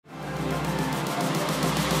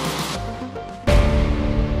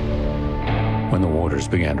when the waters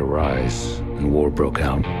began to rise and war broke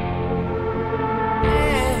out,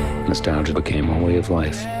 nostalgia became our way of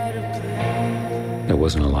life. There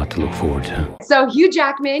wasn't a lot to look forward to. So Hugh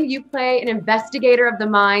Jackman, you play an investigator of the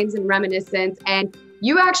mines in Reminiscence, and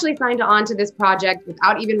you actually signed on to this project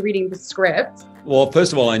without even reading the script. Well,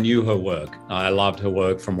 first of all, I knew her work. I loved her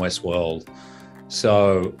work from Westworld.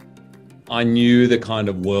 So I knew the kind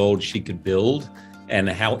of world she could build and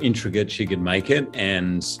how intricate she could make it,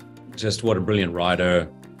 and just what a brilliant writer,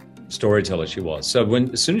 storyteller she was. So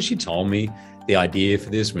as soon as she told me the idea for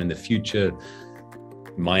this, we're in the future,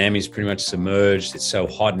 Miami's pretty much submerged. It's so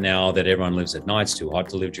hot now that everyone lives at night. It's too hot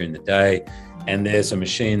to live during the day. And there's a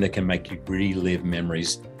machine that can make you relive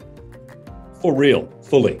memories for real,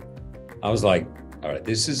 fully. I was like, all right,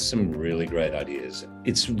 this is some really great ideas.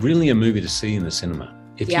 It's really a movie to see in the cinema.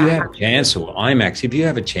 If you have a chance, or IMAX, if you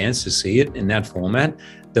have a chance to see it in that format,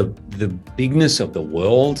 the bigness of the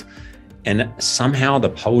world and somehow the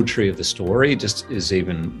poetry of the story just is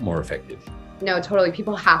even more effective. No, totally.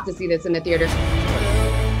 People have to see this in the theater.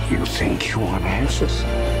 You think you want answers?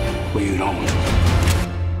 Well, you don't.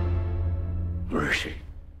 Where is she?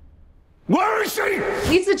 Where is she?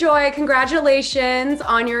 Lisa Joy, congratulations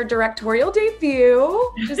on your directorial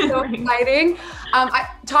debut. Just so exciting.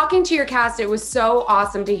 Talking to your cast, it was so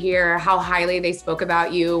awesome to hear how highly they spoke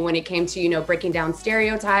about you when it came to, breaking down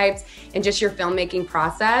stereotypes and just your filmmaking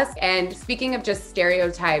process. And speaking of just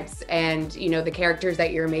stereotypes and, the characters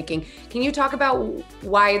that you're making, can you talk about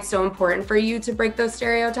why it's so important for you to break those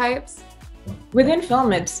stereotypes? Within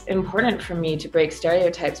film, it's important for me to break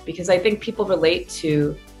stereotypes because I think people relate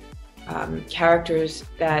to characters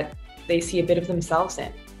that they see a bit of themselves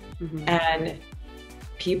in. Mm-hmm. And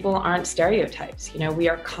people aren't stereotypes. We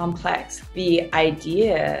are complex. The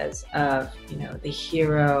ideas of, the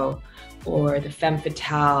hero or the femme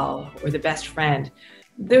fatale or the best friend,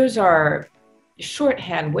 those are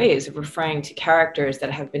shorthand ways of referring to characters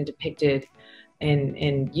that have been depicted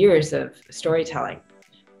in years of storytelling.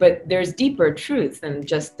 But there's deeper truth than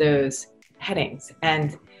just those headings.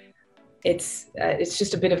 And it's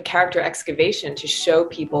just a bit of character excavation to show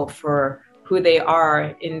people for who they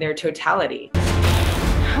are in their totality.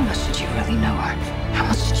 How much did you really know her? How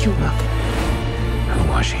much did you love her?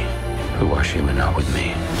 Who was she? Who was she when not with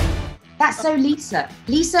me? That's so Lisa.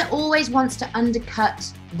 Lisa always wants to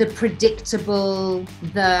undercut the predictable,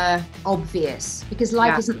 the obvious, because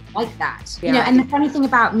life isn't like that. Yeah. And the funny thing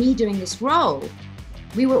about me doing this role,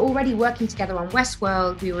 we were already working together on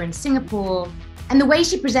Westworld, we were in Singapore, and the way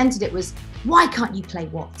she presented it was, why can't you play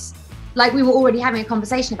Watts? Like we were already having a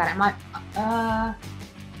conversation about it. I'm like,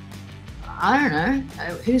 I don't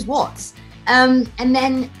know, who's Watts? And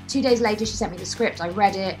then 2 days later, she sent me the script. I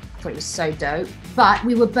read it, I thought it was so dope. But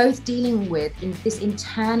we were both dealing with this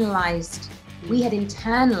internalized, we had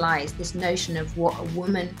internalized this notion of what a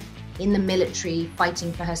woman in the military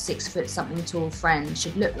fighting for her 6-foot-something tall friend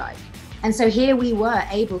should look like. And so here we were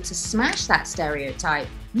able to smash that stereotype.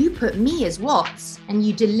 You put me as Watts and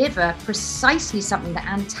you deliver precisely something that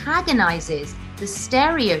antagonizes the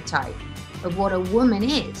stereotype of what a woman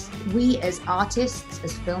is. We as artists,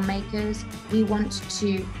 as filmmakers, we want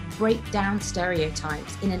to break down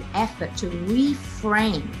stereotypes in an effort to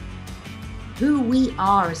reframe who we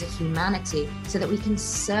are as a humanity so that we can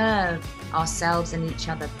serve ourselves and each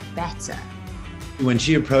other better. When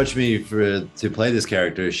she approached me to play this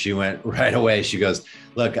character, she went right away. She goes,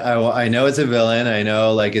 look, I know it's a villain. I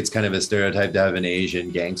know it's kind of a stereotype to have an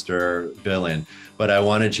Asian gangster villain, but I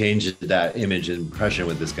want to change that image and impression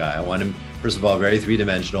with this guy. I want him, first of all, very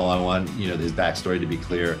three-dimensional. I want, his backstory to be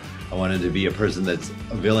clear. I want him to be a person that's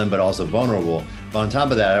a villain, but also vulnerable. But on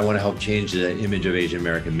top of that, I want to help change the image of Asian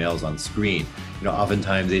American males on screen.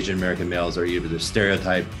 Oftentimes Asian American males are either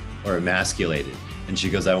stereotyped or emasculated. And she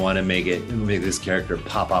goes, I want to make this character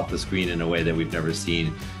pop off the screen in a way that we've never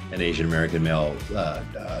seen an Asian American male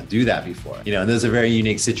do that before. And there's a very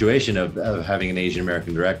unique situation of having an Asian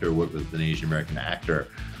American director work with an Asian American actor.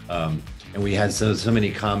 And we had so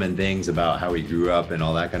many common things about how we grew up and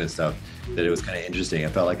all that kind of stuff that it was kind of interesting. I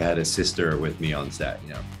felt like I had a sister with me on set,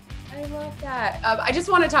 I love that. I just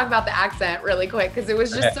want to talk about the accent really quick because it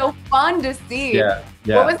was just so fun to see. Yeah.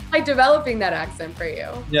 What was it like developing that accent for you?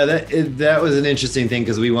 Yeah, that was an interesting thing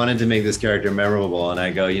because we wanted to make this character memorable. And I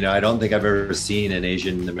go, I don't think I've ever seen an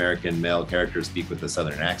Asian American male character speak with a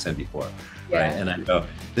Southern accent before. Yeah. Right. And I go,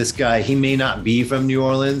 this guy, he may not be from New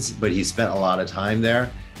Orleans, but he spent a lot of time there.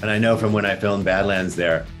 And I know from when I filmed Badlands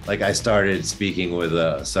there, I started speaking with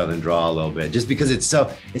a Southern drawl a little bit just because it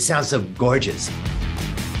sounds so gorgeous.